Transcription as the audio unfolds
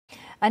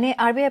અને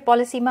આરબીઆઈ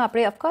પોલિસીમાં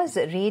આપણે of course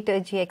rate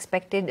જે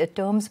એક્સપેક્ટેડ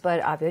ટર્મ્સ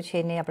પર આવ્યો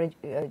છે ને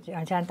આપણે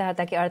જાણતા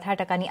હતા કે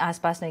 0.5%ની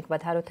આસપાસનો એક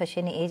વધારો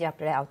થશે ને એ જ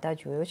આપણે આવતા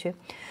જોયો છે.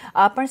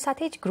 પણ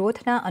સાથે જ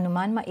ગ્રોથના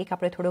અનુમાનમાં એક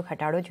આપણે થોડો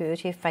ઘટાડો જોયો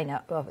છે.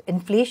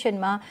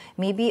 ઇન્ફ્લેશનમાં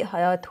મે બી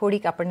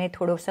થોડીક આપણને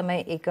થોડો સમય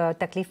એક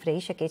તકલીફ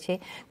રહી શકે છે.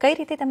 કઈ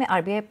રીતે તમે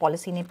આરબીઆઈ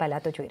પોલિસીને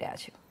પહેલાં તો જોઈ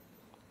રહ્યા છો?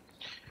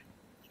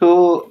 તો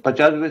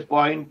 50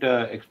 પોઈન્ટ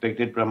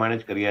એક્સપેક્ટેડ પ્રમાણે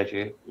જ કર્યા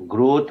છે.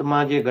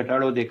 ગ્રોથમાં જે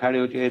ઘટાડો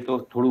દેખાડ્યો છે એ તો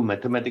થોડું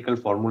મેથેમેટિકલ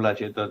ફોર્મ્યુલા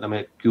છે. તો તમે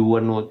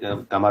Q1 નો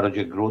તમારો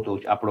જે ગ્રોથ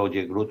આપણો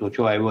જે ગ્રોથ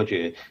ઓછો આવ્યો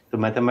છે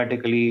તો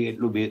મેથેમેટિકલી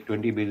એટલું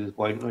 20 બેઝિસ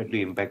પોઈન્ટનો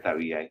એટલું ઇમ્પેક્ટ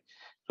આવી જાય.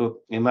 તો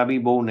એમાં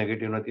બી બહુ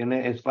નેગેટિવ નથી. અને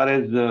as far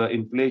as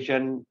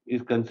inflation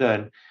is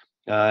concern,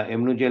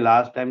 એમનું જે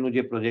લાસ્ટ ટાઈમનું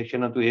જે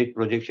પ્રોજેક્શન હતું એ જ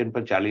પ્રોજેક્શન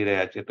પર ચાલી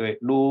રહ્યા છે. તો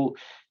એટલું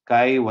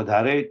કાંઈ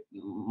વધારે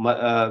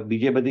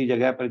બીજે બધી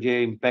જગ્યા પર જે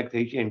ઇમ્પેક્ટ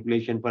થઈ છે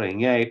ઇન્ફ્લેશન પર,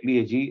 અહીંયા એટલી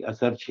હજી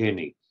અસર છે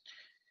નહીં.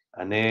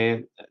 અને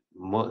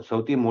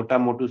સૌથી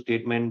મોટું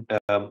સ્ટેટમેન્ટ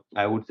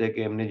આઈ વુડ સે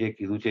કે એમને જે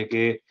કીધું છે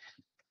કે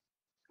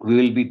we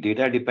will be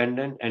data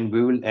dependent and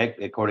we will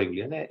act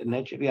accordingly. અને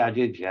નેચરલી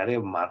આજે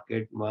જ્યારે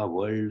માર્કેટમાં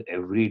world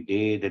every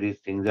day there is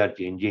things are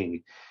changing,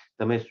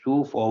 તમે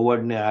શું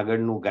ફોરવર્ડ ને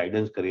આગળનું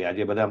ગાઈડન્સ કરીએ?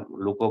 આજે બધા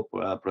લોકો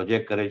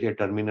પ્રોજેક્ટ કરે છે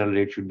terminal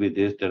rate should be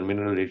this,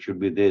 terminal rate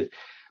should be this.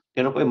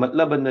 એનો કોઈ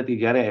મતલબ જ નથી.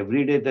 જ્યારે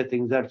every day the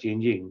things are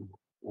changing,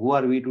 who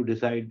are we to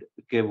decide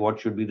કે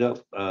what should be the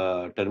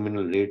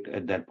terminal rate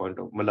at that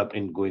point of મતલબ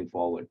in going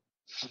forward?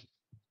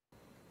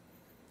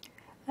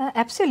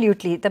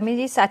 Absolutely, તમે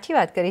જે સાચી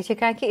વાત કરી છે.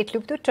 કારણ કે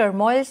એટલું બધું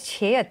ટર્મોઇલ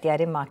છે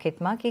અત્યારે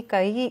માર્કેટમાં કે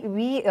કઈ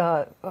બી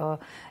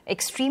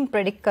એક્સ્ટ્રીમ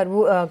પ્રેડિક્ટ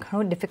કરવું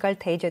ઘણું ડિફિકલ્ટ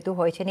થઈ જતું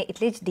હોય છે. ને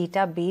એટલે જ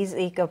ડેટા બેઝ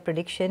એક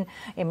પ્રિડિક્શન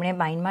એમણે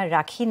માઇન્ડમાં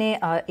રાખીને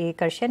એ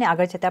કરશે અને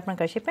આગળ જતાં પણ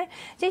કરશે. પણ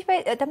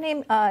જયેશભાઈ, તમને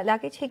એમ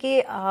લાગે છે કે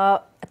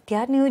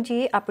અત્યારનું જે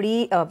આપણી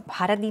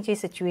ભારતની જે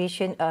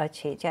સિચ્યુએશન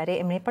છે, જ્યારે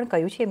એમણે પણ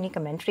કહ્યું છે એમની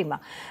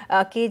કમેન્ટ્રીમાં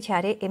કે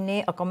જ્યારે એમને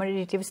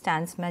અકોમોડેટિવ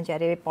સ્ટાન્સમાં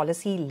જ્યારે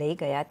પોલિસી લઈ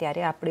ગયા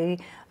ત્યારે આપણે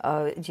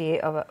જે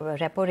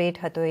રેપો રેટ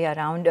હતો એ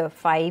અરાઉન્ડ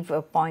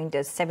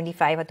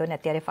 5.75 હતો ને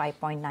અત્યારે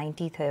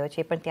 5.90 થયો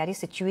છે. પણ ત્યારે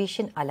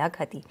સિચ્યુએશન અલગ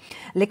હતી,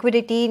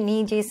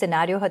 લિક્વિડિટીની જે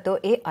સિનારીઓ હતો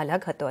એ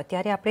અલગ હતો.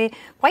 અત્યારે આપણે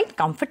ક્વાઇટ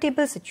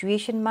કમ્ફર્ટેબલ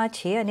સિચ્યુએશનમાં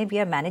છે અને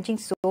વી આર મેનેજિંગ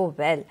સો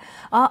વેલ.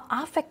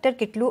 આ ફેક્ટર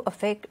કેટલું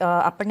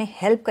આપણને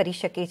હેલ્પ કરી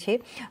શકે છે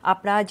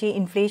આપણા જે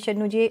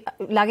ઇન્ફ્લેશનનું જે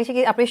લાગે છે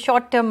કે આપણે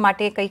શોર્ટ ટર્મ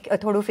માટે કંઈક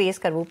થોડું ફેસ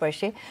કરવું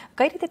પડશે?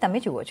 કઈ રીતે તમે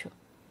જુઓ છો?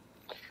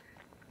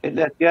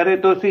 એટલે અત્યારે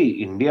તો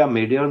ઇન્ડિયા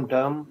મીડિયમ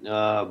ટર્મ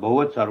બહુ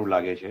જ સારું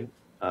લાગે છે.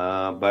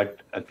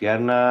 બટ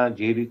અત્યારના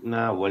જે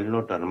રીતના વર્લ્ડનો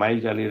ટર્માઇલ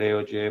ચાલી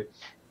રહ્યો છે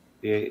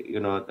એ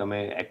તમે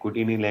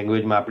એક્વિટીની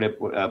લેંગ્વેજમાં આપણે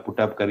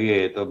પુટઅપ કરીએ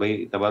તો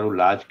ભાઈ તમારું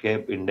લાર્જ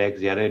કેપ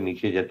ઇન્ડેક્સ જ્યારે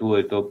નીચે જતું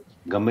હોય તો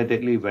ગમે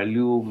તેટલી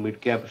વેલ્યુ મિડ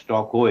કેપ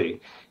સ્ટોક હોય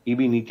એ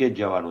બી નીચે જ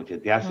જવાનું છે.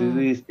 ત્યાં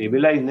સુધી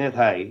સ્ટેબિલાઇઝ ન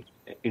થાય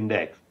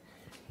ઇન્ડેક્સ,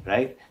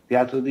 રાઈટ,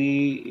 ત્યાં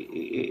સુધી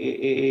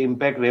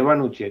ઇમ્પેક્ટ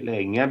રહેવાનું છે. એટલે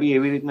અહીંયા બી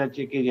એવી રીતના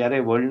છે કે જ્યારે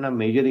વર્લ્ડના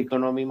મેજર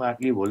ઇકોનોમીમાં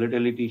આટલી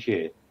વોલેટિલિટી છે,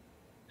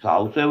 so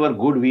however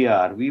good we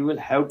are, we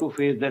will have to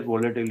face that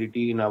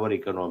volatility in our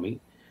economy,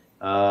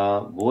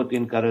 both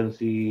in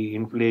currency,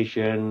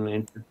 inflation,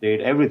 interest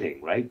rate, everything,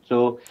 right? So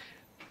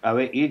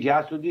હવે એ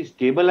જ્યાં સુધી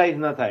સ્ટેબલાઇઝ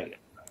ન થાય,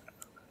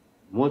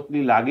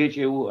 મોસ્ટલી લાગે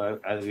છે એવું,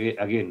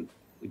 again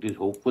it is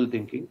hopeful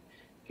thinking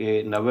કે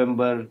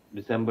નવેમ્બર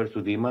ડિસેમ્બર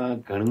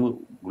સુધીમાં ઘણું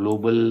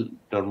ગ્લોબલ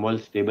ટર્મોઇલ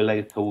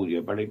સ્ટેબલાઇઝ થવું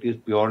જોઈએ. પણ it is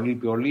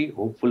purely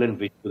hopeful and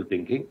વિશફુલ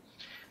thinking.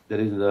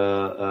 There is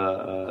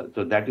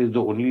so that is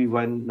the only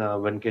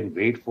one can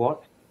wait for.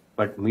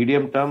 But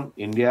medium term,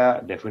 India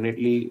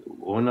definitely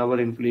on our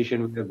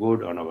inflation we are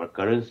good, on our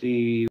currency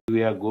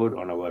we are good,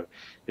 on our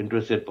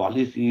interest rate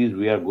policies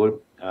we are good.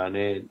 And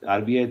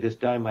RBI this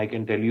time I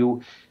can tell you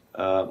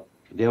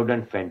they have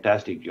done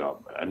fantastic job.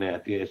 And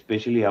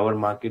especially our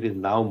market is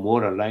now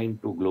more aligned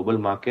to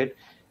global market.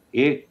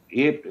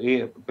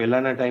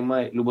 પહેલાના ટાઈમમાં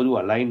એટલું બધું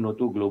align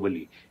નહોતું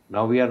globally.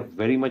 Now we are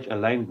very much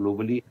align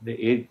globally.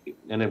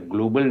 અને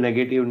global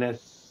નેગેટિવનેસ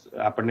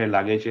આપણને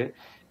લાગે છે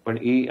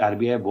પણ એ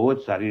આરબીઆઈ બહુ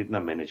જ સારી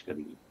રીતના મેનેજ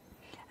કરી.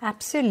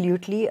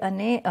 એબ્સોલ્યુટલી.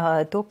 અને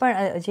તો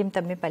પણ જેમ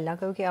તમે પહેલાં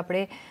કહ્યું કે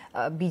આપણે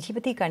બીજી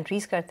બધી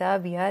કન્ટ્રીઝ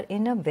કરતાં we are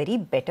in a very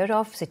better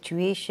of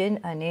situation.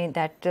 અને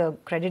દેટ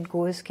ક્રેડિટ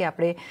ગોઝ કે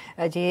આપણે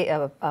જે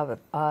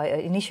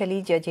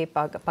ઇનિશિયલી જે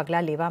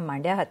પગલાં લેવા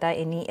માંડ્યા હતા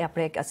એની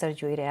આપણે એક અસર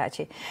જોઈ રહ્યા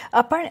છે.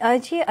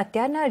 પણ જે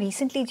અત્યારના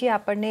રિસન્ટલી જે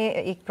આપણને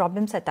એક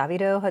પ્રોબ્લેમ સતાવી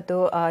રહ્યો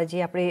હતો, જે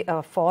આપણે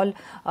ફોલ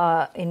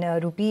ઇન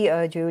રૂપી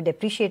જોયું,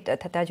 ડેપ્રિશિએટ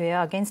થતા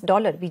જોયા અગેન્સ્ટ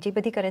ડોલર, બીજી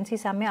બધી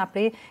કરન્સી સામે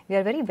આપણે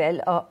we are very well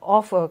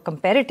of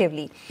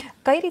comparatively.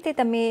 કઈ રીતે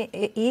તમે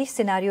એ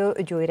સિનારીઓ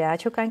જોઈ રહ્યા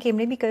છો? કારણ કે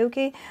એમણે બી કહ્યું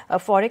કે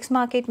ફોરેક્સ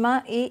માર્કેટમાં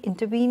એ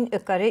ઇન્ટરવીન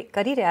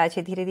કરી રહ્યા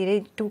છે ધીરે ધીરે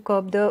ટુ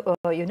કર્બ ધ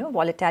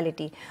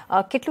વોલેટિલિટી.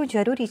 કેટલું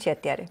જરૂરી છે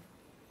અત્યારે?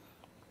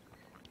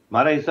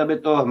 મારા હિસાબે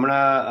તો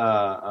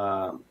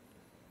હમણાં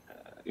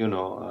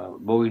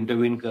બહુ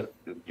ઇન્ટરવીન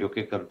જો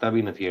કે કરતા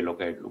બી નથી એ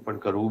લોકો, એટલું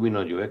પણ કરવું બી ન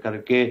જોઈએ.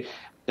 કારણ કે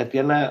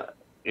અત્યારના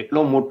એટલો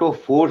મોટો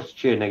ફોર્સ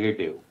છે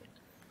નેગેટિવ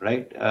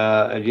રાઈટ,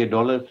 જે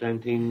ડોલર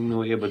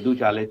સ્ટ્રેન્થિંગનું એ બધું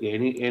ચાલે છે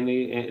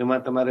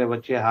એમાં તમારે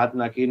વચ્ચે હાથ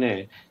નાખીને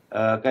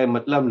કઈ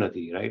મતલબ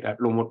નથી, રાઈટ.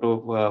 આટલો મોટો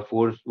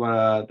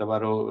ફોર્સમાં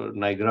તમારો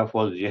નાઇગ્રા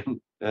ફોલ્સ જેમ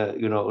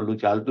ઓલું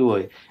ચાલતું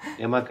હોય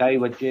એમાં કઈ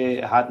વચ્ચે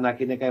હાથ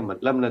નાખીને કઈ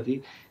મતલબ નથી.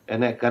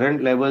 અને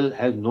current level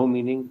has no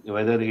meaning,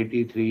 weather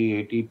 83,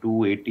 82,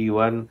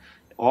 81,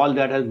 all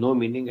that has no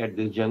meaning at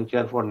this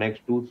juncture. For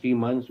next 2-3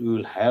 months we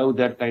will have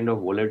that kind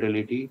of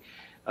volatility,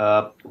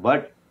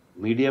 but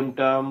medium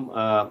term,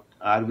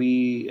 are we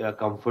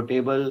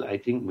comfortable? I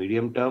think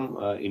medium term,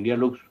 India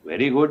looks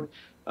very good.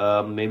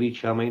 Maybe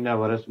 6 mahina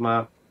varasma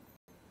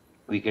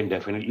we can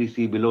definitely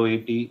see below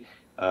 80.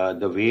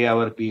 The way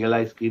our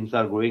PLI schemes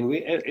are going,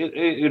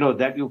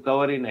 that you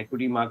cover in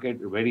equity market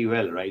very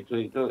well, right?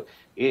 So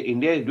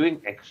India is doing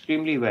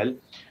extremely well.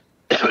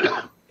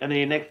 And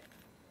in next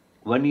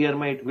 1 year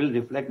it will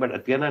reflect, but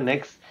અત્યારના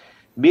next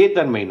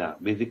 2-3 મહિના,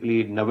 basically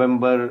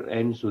November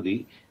end સુધી,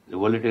 the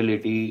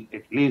volatility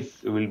at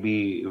least will be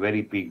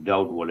very peaked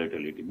out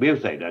volatility.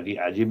 Bev side,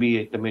 આજે બી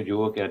તમે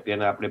જુઓ કે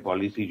અત્યારના આપણે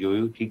policy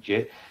જોયું, ઠીક છે,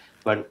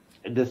 પણ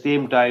at the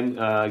same time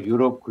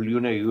Europe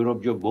ખુલ્યું ને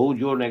યુરોપ જો બહુ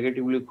જો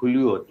નેગેટિવલી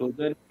ખુલ્યું હોત તો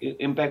then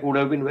impact would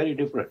have been very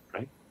different,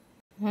 right?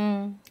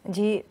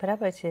 જી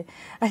બરાબર છે.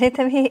 અને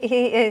તમે એ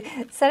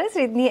સરસ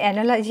રીતની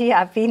એનોલોજી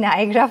આપી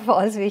નાયગ્રા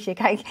ફોલ્સ વિશે,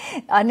 કારણ કે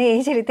અને એ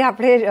જ રીતે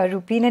આપણે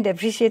રૂપીને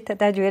ડેપ્રિશિએટ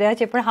થતા જોઈ રહ્યા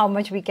છે, પણ how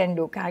much we can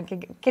do, કારણ કે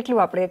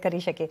કેટલું આપણે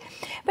કરી શકીએ.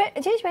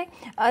 પણ જયેશભાઈ,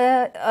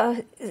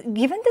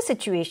 ગિવન ધ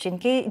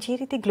સિચ્યુએશન કે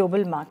જે રીતે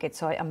ગ્લોબલ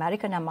માર્કેટ્સ હોય,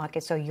 અમેરિકાના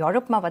માર્કેટ્સ હોય,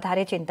 યુરોપમાં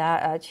વધારે ચિંતા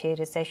છે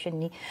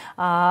રિસેશનની,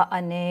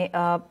 અને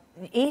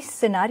એ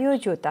સિનારીઓ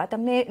જોતાં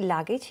તમને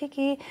લાગે છે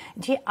કે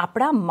જે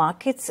આપણા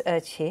માર્કેટ્સ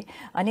છે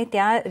અને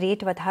ત્યાં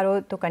રેટ વધારો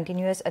તો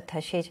કન્ટિન્યુઅસ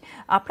થશે જ,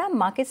 આપણા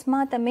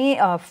માર્કેટ્સમાં તમે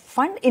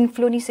ફંડ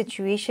ઇન્ફ્લોની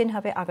સિચ્યુએશન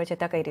હવે આગળ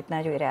જતાં કઈ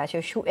રીતના જોઈ રહ્યા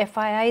છો? શું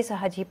એફઆઈઆઈસ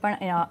હજી પણ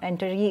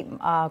એન્ટ્રી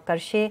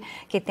કરશે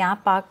કે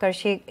ત્યાં પાર્ક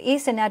કરશે? એ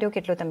સિનારીઓ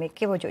કેટલો તમે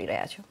કેવો જોઈ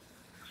રહ્યા છો?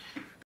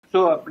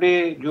 તો આપણે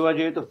જોવા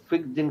જઈએ તો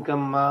ફિક્સ્ડ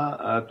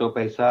ઇન્કમમાં તો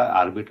પૈસા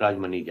આર્બિટ્રાજ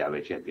મની જ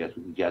આવે છે અત્યાર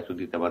સુધી, જ્યાં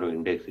સુધી તમારો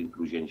ઇન્ડેક્સ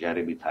ઇન્ક્લુઝન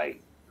જ્યારે બી થાય,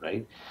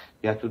 રાઈટ,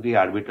 ત્યાં સુધી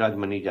આર્બિટ્રાજ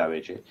મની જ આવે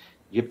છે.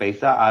 જે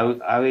પૈસા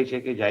આવે છે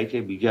કે જાય છે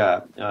બીજા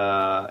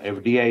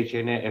એફડીઆઈ છે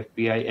ને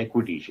એફપીઆઈ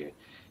એક્વિટી છે.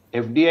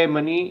 FDI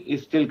money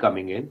is still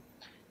coming in.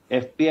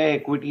 FPI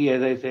equity,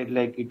 as I said,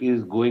 like it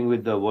is going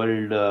with the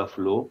world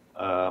flow.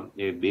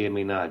 એ 2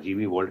 મહિના હજી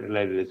બી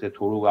વોલેટાઇલ રહેશે.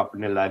 થોડુંક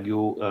આપણને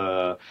લાગ્યું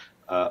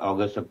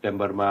ઓગસ્ટ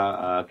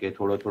સપ્ટેમ્બરમાં કે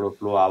થોડો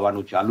ફ્લો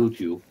આવવાનું ચાલુ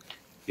થયું,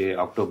 કે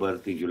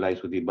ઓક્ટોબરથી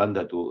જુલાઈ સુધી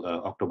બંધ હતું,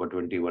 ઓક્ટોબર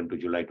 21 to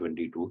July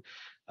 22,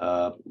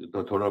 તો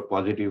થોડો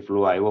પોઝિટિવ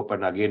ફ્લો આવ્યો,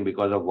 પણ again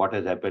because of what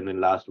has happen in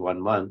last 1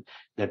 month,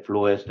 that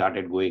flow has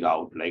started going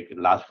out, like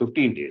last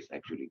 15 days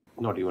actually,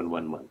 not even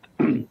 1 month.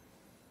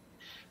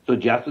 So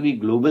જ્યાં સુધી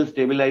ગ્લોબલ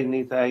સ્ટેબિલાઇઝ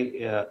નહીં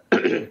થાય,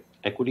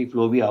 એક્વિટી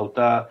ફ્લો બી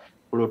આવતા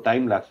થોડો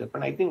ટાઈમ લાગશે.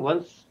 પણ I think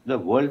once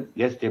the world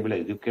gate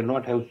stabilise, you can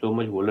not have so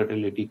much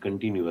volatility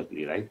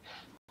continuously, right?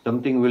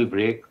 Something will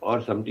break or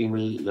something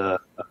will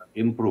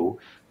improve,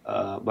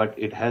 but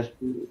it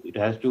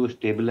has to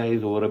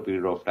stabilize over a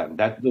period of time.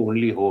 That's the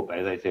only hope.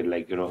 As I said,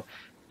 like,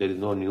 there is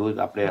no news.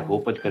 આપણે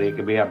hope જ કરીએ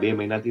કે ભાઈ આ 2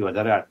 મહિનાથી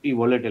વધારે આટલી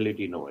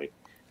volatility ન હોય,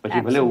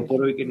 પછી ભલે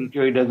ઉપર હોય કે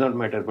નીચે હોય, it does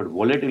not matter, but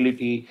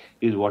volatility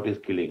is what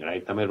is killing,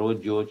 right? તમે રોજ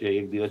જુઓ છો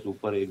એક દિવસ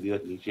ઉપર એક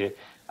દિવસ નીચે.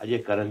 આજે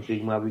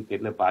કરન્સીમાં બી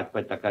કેટલે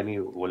 5%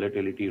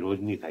 વોલેટિલિટી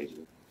રોજની થાય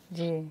છે.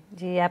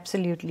 જી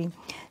એબ્સોલ્યુટલી.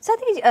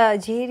 સાથે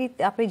જે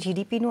રીતે આપણે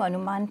જીડીપીનું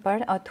અનુમાન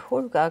પણ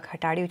થોડુંક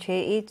ઘટાડ્યું છે,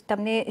 એ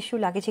તમને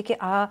શું લાગે છે કે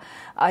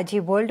આ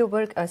જે વર્લ્ડ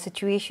ઓવર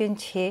સિચ્યુએશન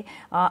છે,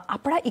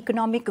 આપણા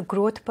ઇકોનોમિક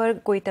ગ્રોથ પર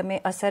કોઈ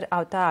તમે અસર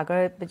આવતા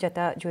આગળ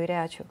જતા જોઈ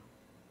રહ્યા છો?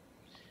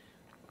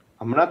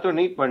 હમણાં તો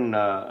નહીં, પણ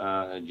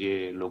જે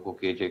લોકો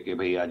કહે છે કે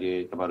ભાઈ આજે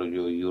તમારું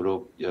જો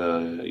યુરોપ,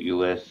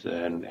 યુએસ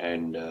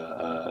એન્ડ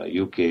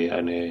યુકે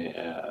અને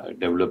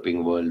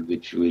developing world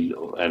which will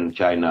and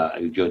China,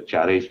 જો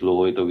ચારેય સ્લો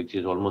હોય તો which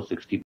is almost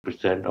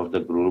 60% of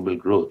the global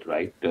growth,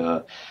 right?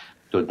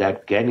 So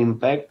that can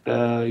impact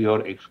your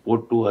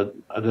export to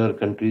other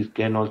countries,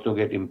 can also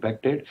get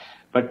impacted.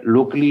 But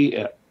locally,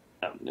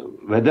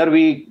 whether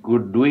we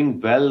doing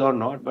well or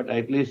not, but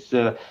at least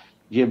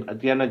જે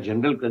અત્યારના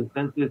general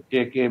consensus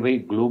છે કે ભાઈ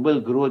global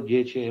growth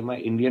જે છે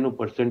એમાં ઇન્ડિયાનું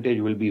percentage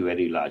will be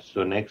very large.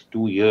 So next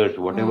 2 years,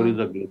 whatever is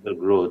the global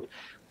growth,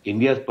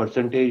 India's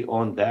percentage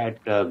on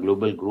that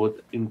global growth,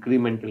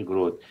 incremental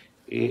growth,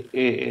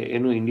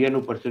 એનું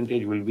ઇન્ડિયાનું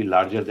percentage will be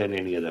larger than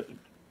any other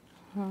country.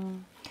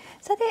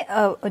 સાથે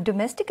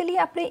ડોમેસ્ટિકલી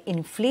આપણે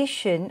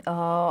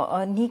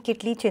ઇન્ફ્લેશનની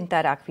કેટલી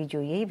ચિંતા રાખવી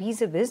જોઈએ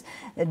વિઝ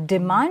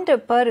ડિમાન્ડ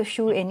પર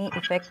શું એની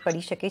effect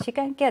પડી શકે છે?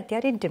 કારણ કે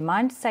અત્યારે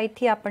ડિમાન્ડ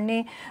સાઇડથી આપણને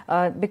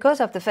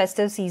because of the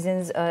festive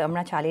seasons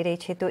હમણાં ચાલી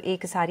રહી છે, તો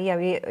એક સારી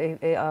આવી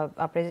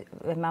આપણે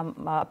એમાં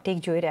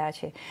અપટેક જોઈ રહ્યા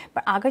છે,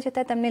 પણ આગળ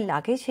જતાં તમને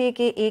લાગે છે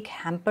કે એક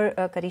હેમ્પર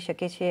કરી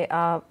શકે છે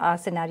આ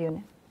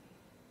સિનારીઓને?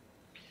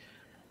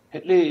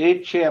 એટલે એ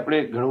જ છે, આપણે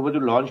ઘણું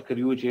બધું લોન્ચ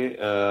કર્યું છે.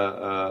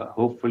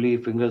 Hopefully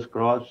fingers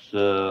cross,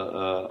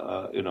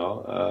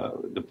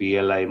 the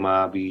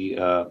પીએલઆઈમાં B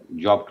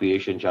job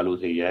creation ચાલુ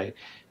થઈ જાય.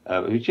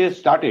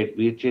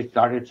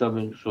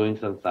 showing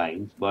some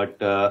signs, but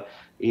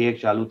એ એક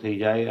ચાલુ થઈ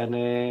જાય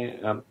અને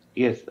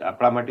yes,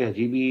 આપણા માટે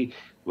હજી બી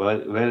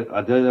where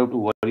others have to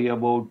worry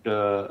about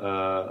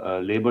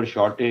labor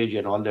shortage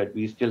and all that,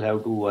 we still have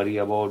to worry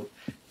about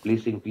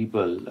placing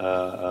people.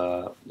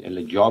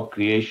 Like job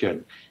creation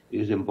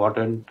is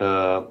important.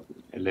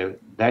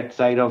 That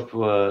side of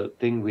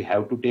thing we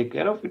have to take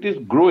care of. It is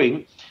growing,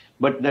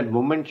 but that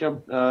momentum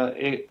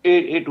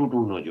એ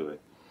તૂટવું ન જોઈએ.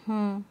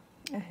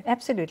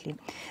 Absolutely.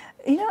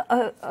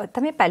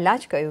 તમે પહેલાં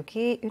જ કહ્યું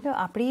કે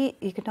આપણી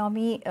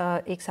economy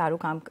એક સારું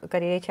કામ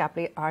કરી રહી છે,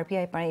 આપણી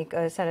આરબીઆઈ પણ એક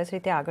સરસ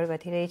રીતે આગળ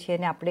વધી રહી છે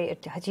અને આપણે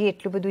હજી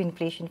એટલું બધું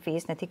ઇન્ફ્લેશન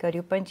ફેસ નથી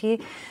કર્યું, પણ જે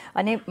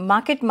અને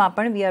માર્કેટમાં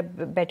પણ we are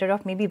better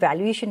of May B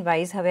valuation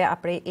wise હવે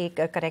આપણે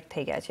એક કરેક્ટ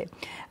થઈ ગયા છે.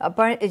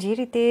 પણ જે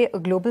રીતે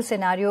ગ્લોબલ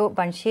સિનારીઓ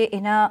બનશે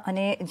એના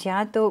અને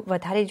જ્યાં તો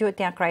વધારે જો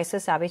ત્યાં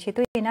ક્રાઇસિસ આવે છે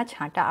તો એના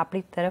છાંટા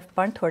આપણી તરફ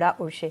પણ થોડા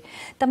ઉડશે.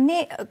 તમને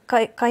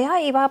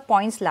કયા એવા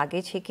પોઈન્ટ્સ લાગે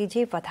છે કે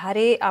જે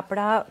વધારે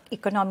આપણા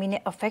ઇકોનોમીને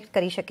અફેક્ટ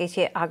કરી શકે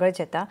છે આગળ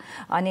જતાં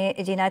અને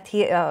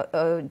જેનાથી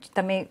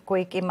તમે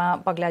કોઈક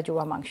એમાં પગલાં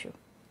જોવા માંગશો?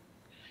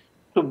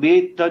 તો બે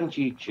ત્રણ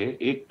ચીજ છે.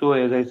 એક તો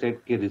એઝ આઈ સેડ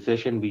કે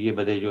રિસેશન બીજે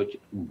બધે જો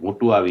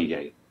મોટું આવી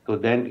જાય તો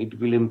then it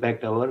will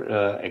impact our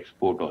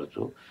export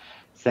also.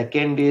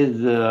 Second is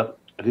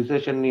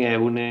recession ની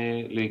આવ્યું ને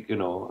like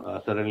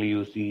suddenly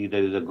you see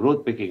there is a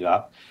growth picking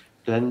up,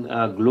 then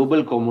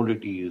global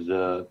commodities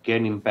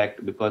can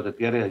impact because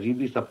અત્યારે હજી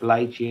બી supply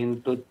chain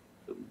તો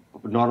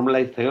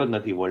normalize થયો જ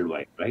નથી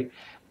worldwide, right?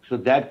 So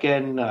that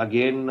can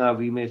again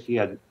we may see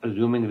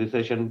assuming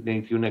recession ને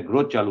થયું ને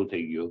growth ચાલુ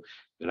થઈ ગયો,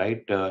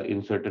 right? In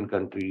certain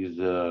countries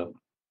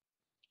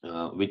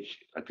which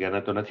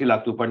અત્યારે તો નથી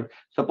લાગતું પણ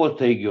સપોઝ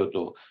થઈ ગયો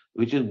તો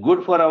which is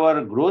good for our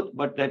growth,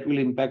 but that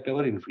will impact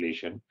our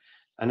inflation.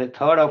 And the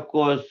third, of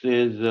course,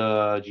 is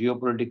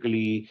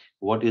geopolitically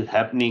what is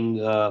happening.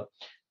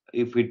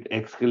 If it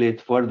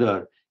escalates further,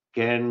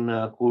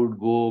 could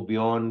go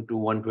beyond to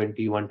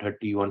 120,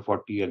 130,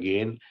 140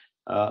 again.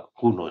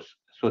 Who knows?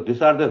 So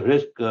these are the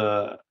risks.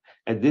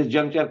 At this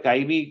juncture,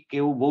 કાંઈ બી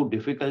કેવું બહુ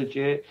difficult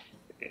છે.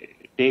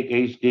 Take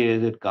each day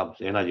as it comes.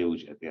 એના જેવું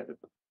છે અત્યારે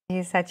તો.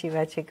 એ સાચી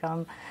વાત છે, કામ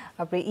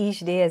આપણે inch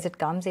day as it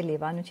comes એ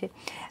લેવાનું છે.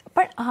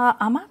 પણ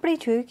આમાં આપણે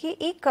જોયું કે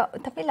એક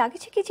તમને લાગે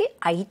છે કે જે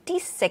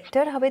આઈટી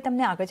સેક્ટર હવે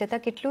તમને આગળ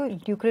જતાં કેટલું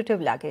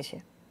લ્યુક્રેટિવ લાગે છે?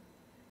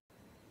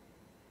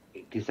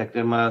 IT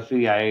sector,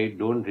 see, I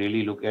don't really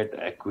look at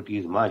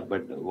equities much,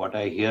 but what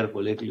I hear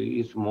politically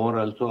is more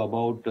also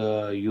about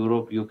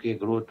Europe, UK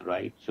growth,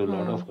 right? So a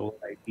lot of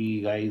IT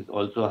guys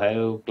also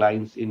have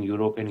clients in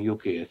Europe and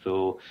UK. So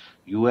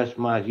US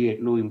માં હજી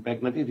એટલું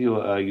impact નથી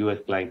થયું US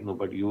client નું,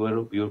 but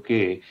Europe, UK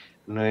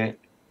ને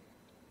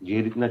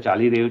જે રીતના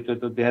ચાલી રહ્યું છે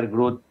તો their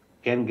growth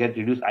can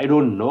get reduced. I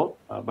don't know,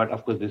 but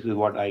of course this is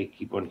what I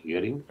keep on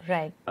hearing.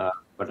 Right.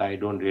 But I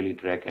don't really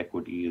track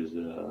equities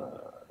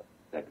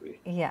that way.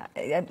 Yeah,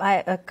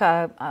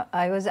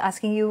 I was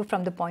asking you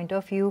from the point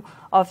of view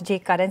of જે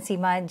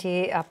કરન્સીમાં જે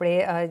આપણે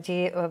જે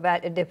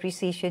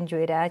depreciation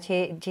જોઈ રહ્યા છે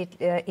જે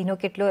એનો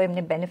કેટલો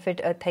એમને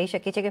બેનિફિટ થઈ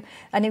શકે છે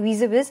અને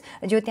વિઝિબિસ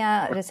જો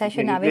ત્યાં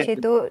રિસેશન આવે છે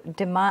તો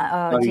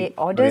જે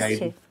ઓર્ડર્સ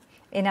છે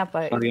એના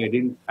પર. Sorry,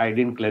 I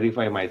didn't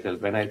clarify myself.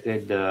 When I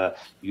said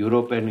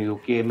Europe and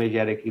UK में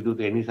જ્યારે કીધું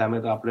તો એની સામે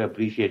તો આપણે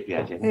appreciate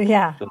થયા છે.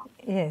 Yeah,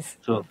 yes.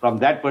 So from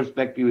that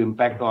perspective,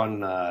 impact on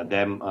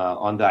them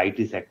on the IT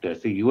sector.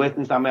 See, US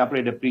ની સામે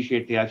આપણે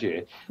depreciate થયા છે,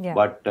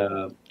 but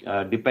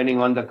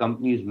depending on the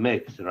company's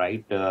mix,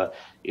 right?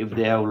 If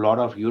they have a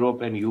lot of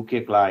Europe and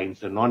UK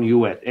clients,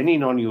 non-US, any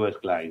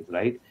non-US clients,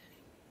 right?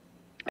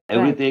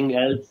 Everything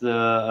else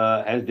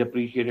has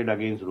depreciated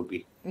against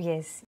rupee. Yes.